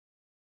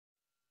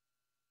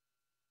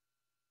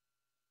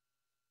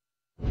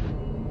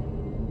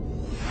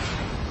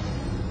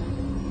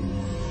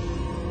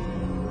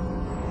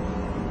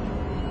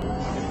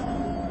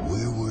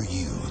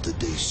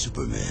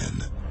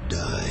Superman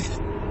died.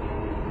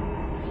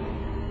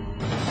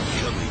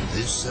 Coming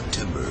this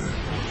September,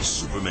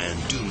 Superman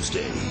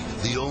Doomsday,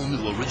 the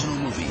all-new original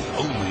movie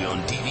only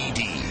on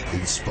DVD.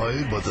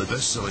 Inspired by the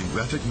best-selling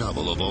graphic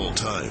novel of all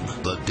time,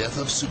 The Death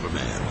of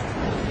Superman.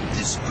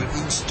 This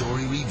gripping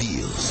story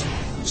reveals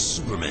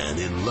Superman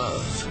in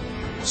love,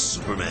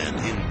 Superman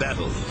in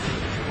battle,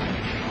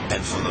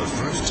 and for the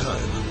first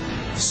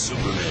time,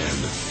 Superman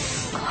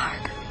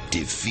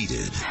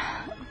defeated.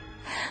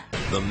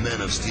 The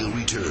Man of Steel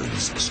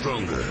returns,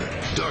 stronger,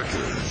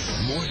 darker,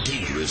 more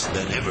dangerous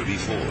than ever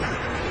before,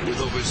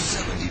 with over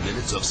 70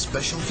 minutes of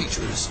special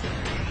features.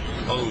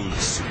 Own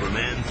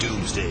Superman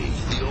Doomsday,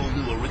 the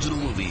all-new original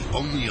movie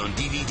only on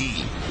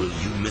DVD. Will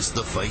you miss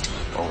the fight?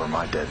 Over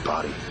my dead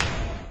body.